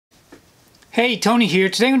Hey, Tony here.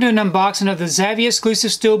 Today I'm doing an unboxing of the Zavvi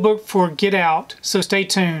exclusive Steelbook for Get Out, so stay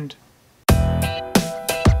tuned.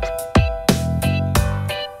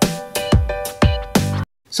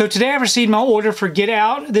 So today I received my order for Get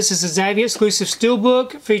Out. This is a Zavvi exclusive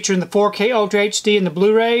Steelbook featuring the 4K Ultra HD and the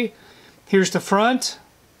Blu-ray. Here's the front,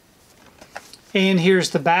 and here's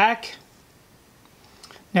the back.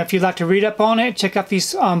 Now if you'd like to read up on it, check out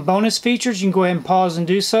these bonus features, you can go ahead and pause and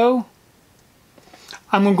do so.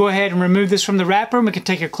 I'm going to go ahead and remove this from the wrapper and we can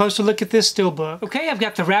take a closer look at this Steelbook. Okay, I've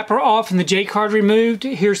got the wrapper off and the J card removed.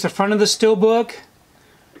 Here's the front of the Steelbook.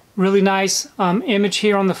 Really nice image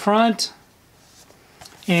here on the front.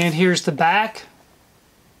 And here's the back.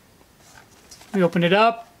 We open it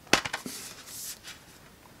up.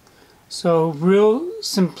 So real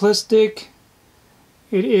simplistic.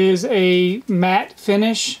 It is a matte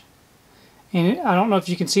finish. And I don't know if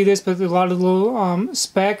you can see this, but there's a lot of little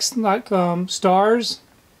specks like stars.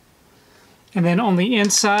 And then on the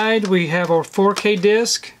inside we have our 4K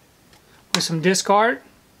disc with some disc art.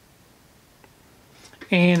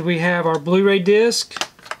 And we have our Blu-ray disc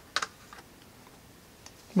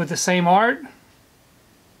with the same art.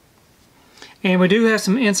 And we do have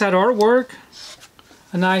some inside artwork.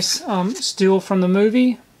 A nice still from the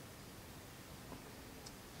movie.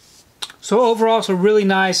 So overall, it's a really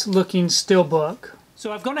nice looking Steelbook.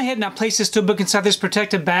 So I've gone ahead and I placed this Steelbook inside this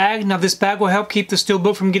protective bag. Now this bag will help keep the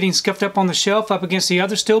Steelbook from getting scuffed up on the shelf up against the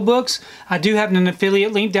other Steelbooks. I do have an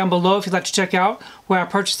affiliate link down below if you'd like to check out where I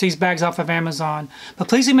purchased these bags off of Amazon. But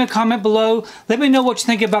please leave me a comment below. Let me know what you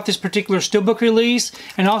think about this particular Steelbook release,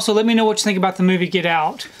 and also let me know what you think about the movie Get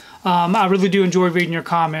Out. I really do enjoy reading your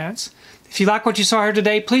comments. If you like what you saw here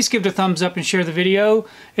today, please give it a thumbs up and share the video.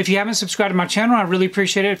 If you haven't subscribed to my channel, I really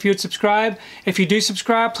appreciate it if you would subscribe. If you do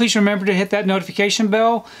subscribe, please remember to hit that notification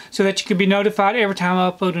bell so that you can be notified every time I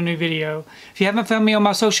upload a new video. If you haven't found me on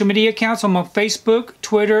my social media accounts, I'm on Facebook,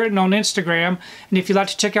 Twitter, and on Instagram. And if you'd like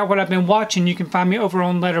to check out what I've been watching, you can find me over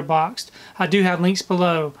on Letterboxd. I do have links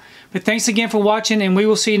below. But thanks again for watching, and we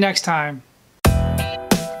will see you next time.